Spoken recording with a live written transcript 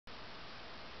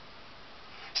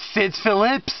Sid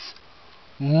Phillips?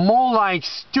 More like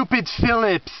Stupid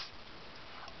Phillips.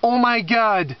 Oh my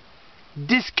god,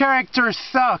 this character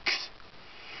sucks.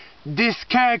 This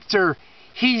character,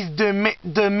 he's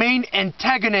the main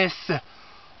antagonist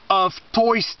of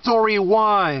Toy Story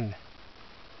 1.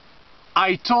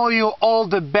 I told you all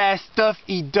the bad stuff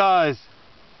he does.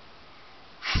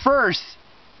 First,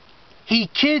 he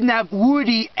kidnapped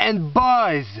Woody and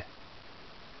Buzz.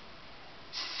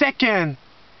 Second,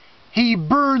 he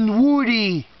burned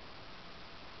Woody.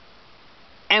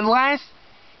 And last,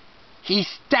 he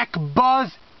stuck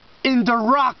Buzz in the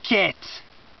rocket.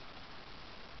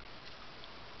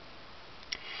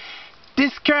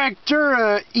 This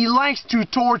character, he likes to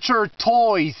torture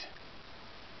toys.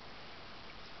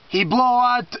 He blow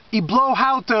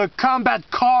out Combat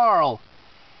Carl.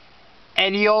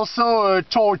 And he also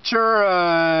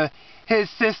torture his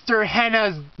sister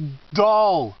Hannah's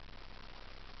doll.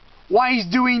 Why he's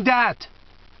doing that?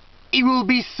 He will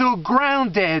be so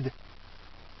grounded.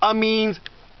 I mean,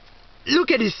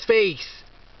 look at his face.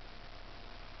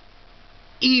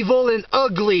 Evil and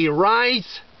ugly, right?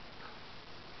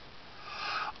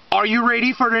 Are you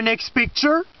ready for the next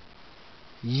picture?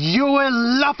 You will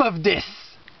love of this.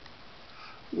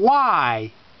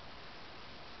 Why?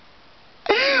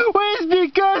 Well, it's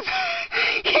because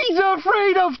he's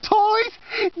afraid of toys.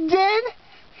 Then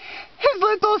his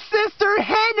little sister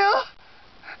Hannah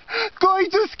going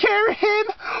to scare him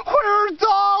with her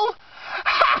doll.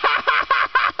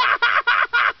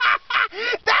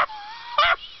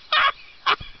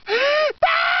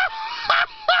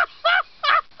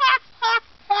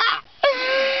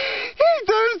 He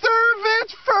deserves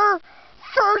it for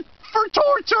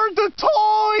torture the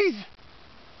toys.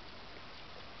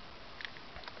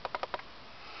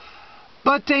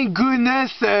 But thank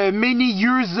goodness, many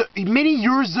users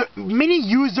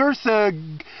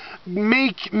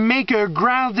make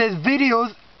grounded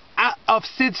videos of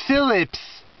Sid Phillips.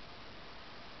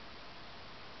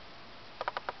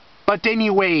 But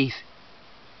anyways,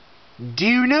 do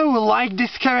you know who liked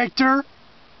this character?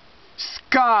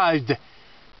 Scud.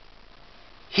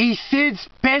 He's Sid's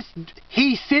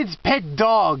pet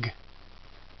dog.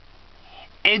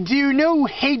 And do you know who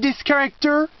hate this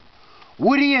character?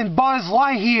 Woody and Buzz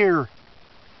Lightyear.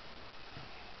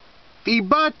 He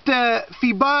bought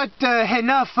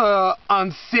enough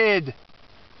on Sid.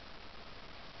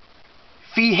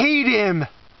 He hate him.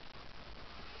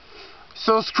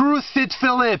 So screw Sid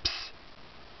Phillips.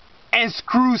 And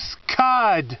screw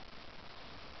Scud.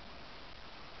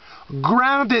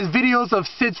 Grounded videos of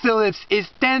Sid Phillips is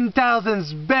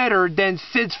 10,000 better than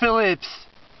Sid Phillips.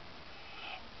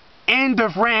 End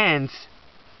of rant.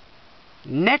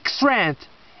 Next rant.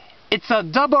 It's a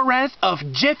double rant of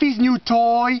Jeffy's new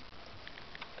toy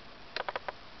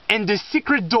and the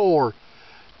secret door.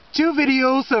 Two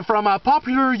videos from a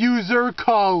popular user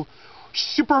called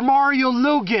Super Mario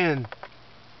Logan.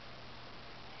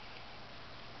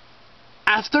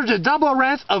 After the double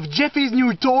rant of Jeffy's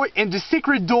new toy and the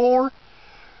secret door,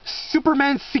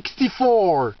 Superman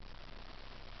 64.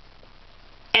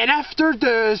 And after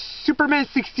the Superman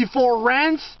 64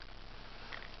 rants,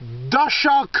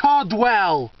 Dasha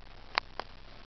Caldwell.